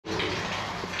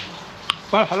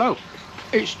Well, hello.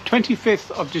 It's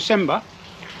 25th of December,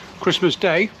 Christmas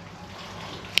Day.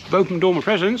 I've opened all my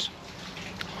presents.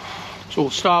 It's all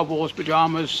Star Wars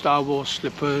pyjamas, Star Wars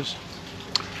slippers,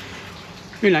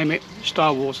 you name it,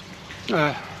 Star Wars.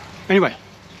 Anyway,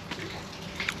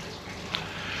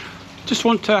 just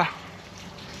want to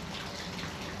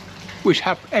wish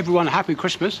everyone a happy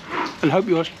Christmas and hope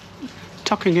you're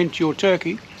tucking into your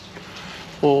turkey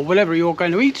or whatever you're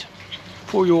going to eat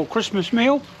for your Christmas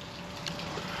meal.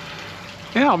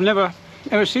 Yeah, I've never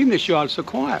ever seen this yard so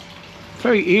quiet.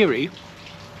 Very eerie,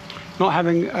 not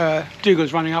having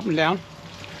diggers running up and down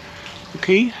the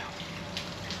quay.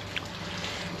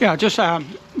 Yeah, just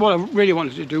what I really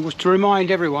wanted to do was to remind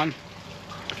everyone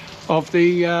of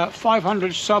the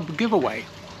 500 sub giveaway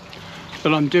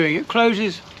that I'm doing. It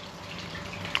closes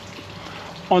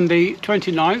on the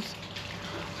 29th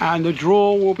and the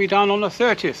draw will be done on the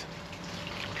 30th.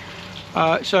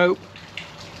 So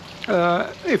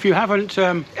if you haven't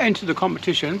entered the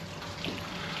competition,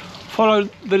 follow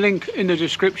the link in the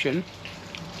description,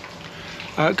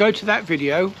 go to that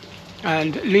video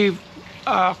and leave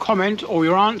a comment or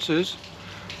your answers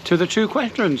to the two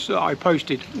questions that I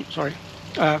posted. Sorry,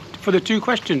 for the two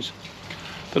questions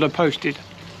that I posted.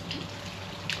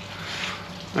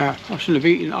 I shouldn't have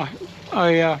eaten.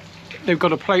 They've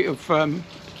got a plate of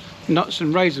nuts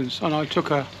and raisins and I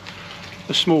took a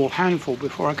small handful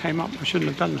before I came up. I shouldn't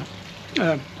have done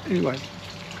that. Anyway,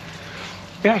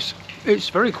 yes, it's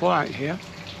very quiet here.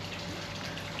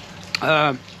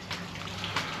 There's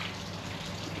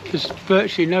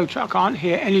virtually no traffic. I can't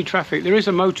hear any traffic. There is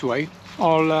a motorway.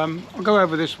 I'll go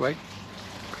over this way.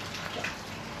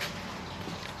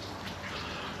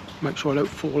 Make sure I don't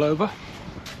fall over.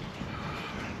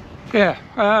 Yeah,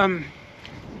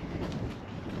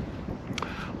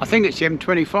 I think it's the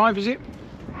M25, is it?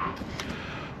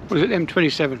 Or is it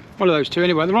M27? One of those two.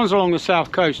 Anyway, the one's along the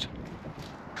south coast.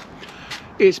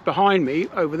 It's behind me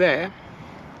over there.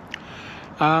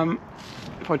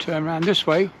 If I turn around this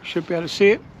way, should be able to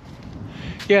see it.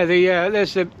 Yeah,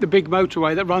 there's the big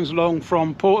motorway that runs along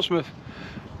from Portsmouth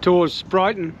towards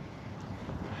Brighton,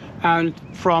 and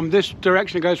from this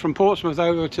direction it goes from Portsmouth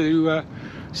over to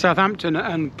Southampton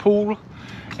and Poole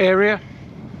area.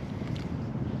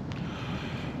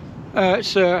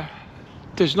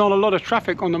 There's not a lot of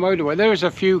traffic on the motorway. There is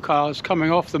a few cars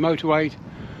coming off the motorway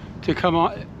to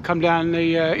come down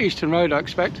the Eastern Road, I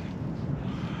expect,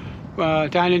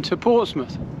 down into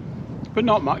Portsmouth, but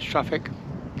not much traffic.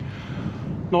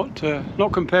 Not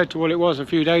compared to what it was a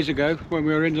few days ago when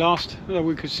we were in last.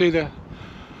 We could see the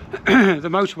the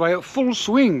motorway at full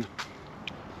swing.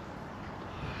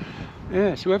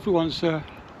 Yeah, so everyone's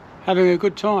having a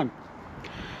good time.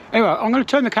 Anyway, I'm going to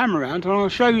turn the camera around and I'll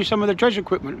show you some of the dredge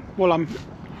equipment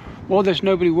while there's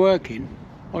nobody working.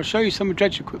 I'll show you some of the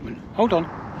dredge equipment. Hold on.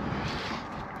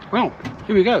 Well,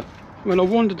 here we go. Well, I'll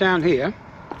wander down here.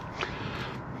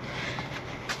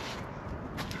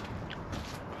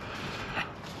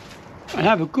 And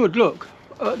have a good look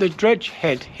at the dredge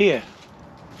head here.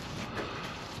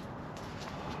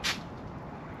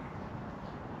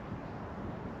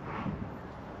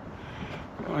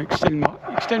 I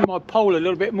extend my pole a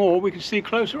little bit more, we can see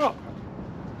closer up.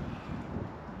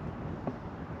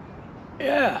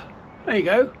 Yeah, there you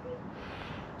go.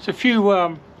 It's a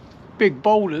few big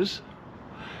boulders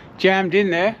jammed in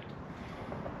there.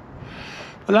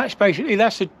 But that's basically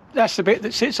that's the bit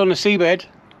that sits on the seabed,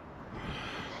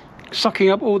 sucking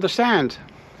up all the sand.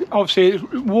 Obviously,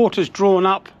 water's drawn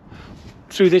up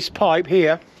through this pipe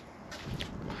here,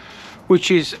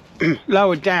 which is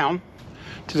lowered down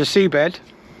to the seabed,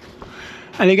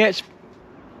 and it gets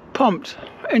pumped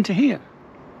into here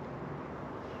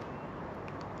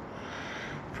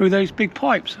through those big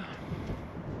pipes.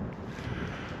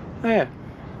 There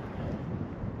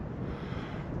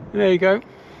you go.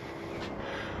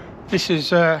 This is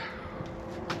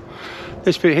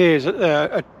this bit here is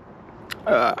a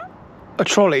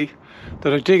trolley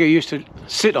that a digger used to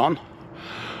sit on,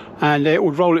 and it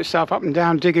would roll itself up and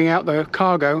down digging out the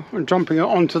cargo and dumping it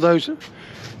onto those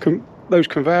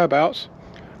conveyor belts,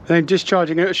 and then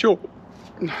discharging it ashore,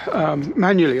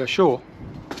 manually ashore.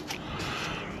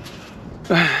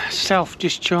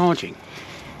 Self-discharging.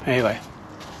 Anyway,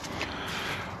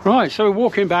 right, so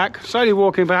we're slowly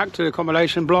walking back to the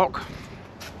accommodation block.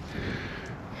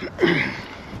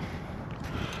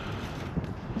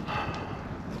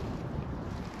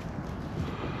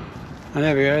 And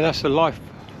there we go, that's the life.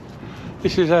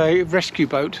 This is a rescue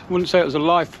boat. I wouldn't say it was a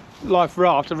life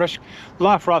raft. The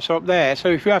life rafts are up there, so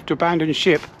if you have to abandon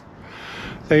ship,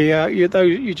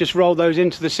 you just roll those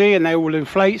into the sea and they all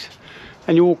inflate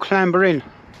and you all clamber in.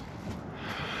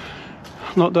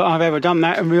 Not that I've ever done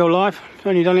that in real life,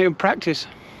 only done it in practice.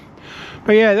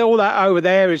 But yeah, all that over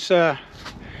there is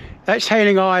that's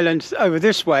Hayling Island over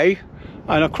this way,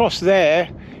 and across there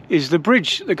is the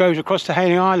bridge that goes across to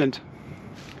Hayling Island.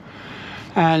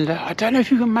 And I don't know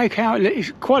if you can make out,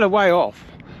 it's quite a way off,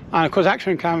 and of course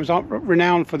action cameras aren't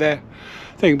renowned for their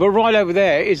thing, but right over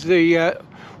there is the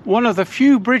one of the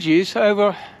few bridges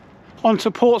over onto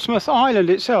Portsmouth Island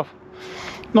itself.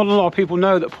 Not a lot of people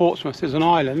know that Portsmouth is an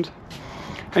island,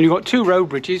 and you've got two road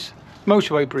bridges,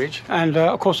 motorway bridge and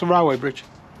of course the railway bridge.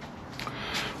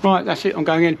 Right, that's it, I'm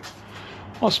going in.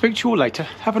 I'll speak to you all later.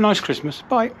 Have a nice Christmas.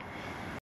 Bye.